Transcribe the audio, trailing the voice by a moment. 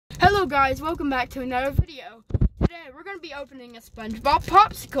Hello guys, welcome back to another video. Today we're going to be opening a SpongeBob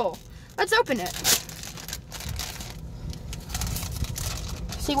Popsicle. Let's open it.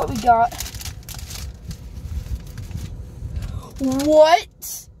 See what we got.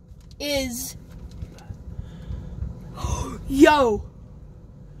 What is... Yo!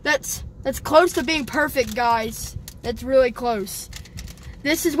 That's close to being perfect, guys. That's really close.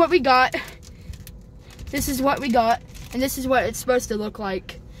 This is what we got. This is what we got. And this is what it's supposed to look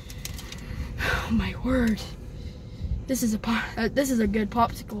like. Oh my word! This is a good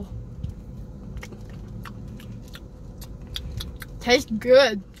popsicle. Tastes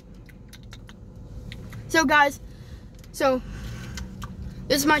good. So guys, this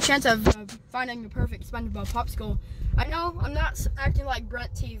is my chance of finding the perfect SpongeBob Popsicle. I know I'm not acting like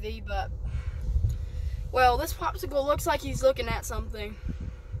Brent TV, but well, this popsicle looks like he's looking at something.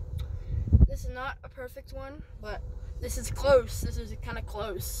 This is not a perfect one, but this is close. This is kind of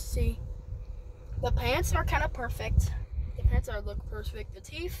close. See? The pants are kind of perfect. The pants look perfect. The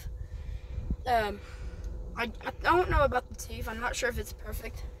teeth, I don't know about the teeth. I'm not sure if it's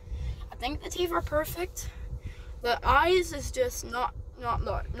perfect. I think the teeth are perfect. The eyes is just not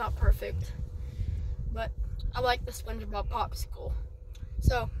perfect. But I like the SpongeBob Popsicle.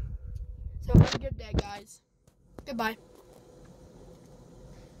 So have a good day, guys. Goodbye.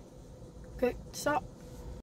 Okay, stop.